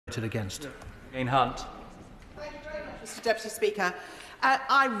against. Jane Hunt. Thank you very much, Mr Deputy Speaker.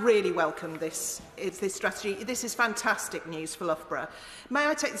 I really welcome this strategy. This is fantastic news for Loughborough. May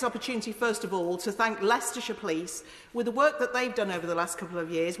I take this opportunity, first of all, to thank Leicestershire Police with the work that they've done over the last couple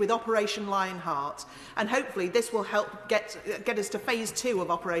of years with Operation Lionheart, and hopefully this will help get us to phase 2 of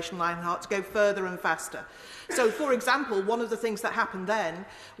Operation Lionheart to go further and faster. So, for example, one of the things that happened then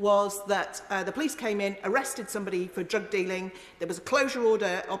was that the police came in, arrested somebody for drug dealing. There was a closure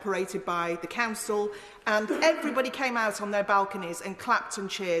order operated by the council, and everybody came out on their balconies and clapped and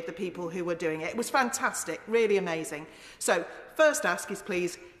cheered the people who were doing it. It was fantastic, really amazing. So, first ask is,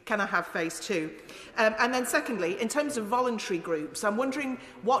 please, can I have phase 2? And then secondly, in terms of voluntary groups, I'm wondering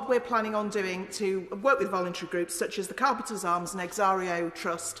what we're planning on doing to work with voluntary groups such as the Carpenters Arms and Exario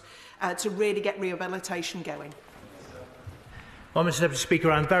Trust to really get rehabilitation going. Well, Mr Deputy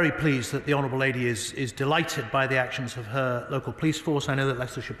Speaker, I'm very pleased that the Honourable Lady is delighted by the actions of her local police force. I know that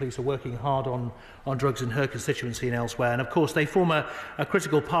Leicestershire Police are working hard on drugs in her constituency and elsewhere. And of course, they form a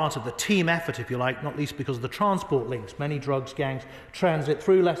critical part of the team effort, if you like, not least because of the transport links. Many drugs gangs transit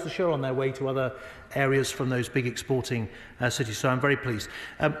through Leicestershire on their way to other areas from those big exporting cities. So I'm very pleased.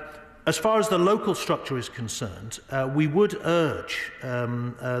 As far as the local structure is concerned, we would urge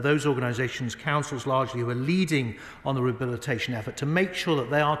those organisations, councils largely, who are leading on the rehabilitation effort to make sure that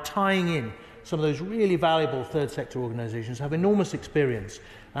they are tying in some of those really valuable third sector organisations who have enormous experience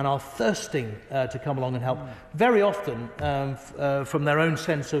and are thirsting to come along and help, very often from their own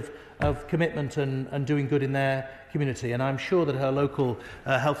sense of commitment and doing good in their community. And I'm sure that her local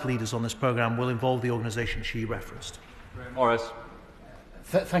health leaders on this programme will involve the organisation she referenced. Morris.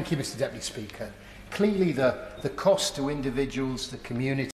 Thank you, Mr Deputy Speaker. Clearly, the cost to individuals, the community,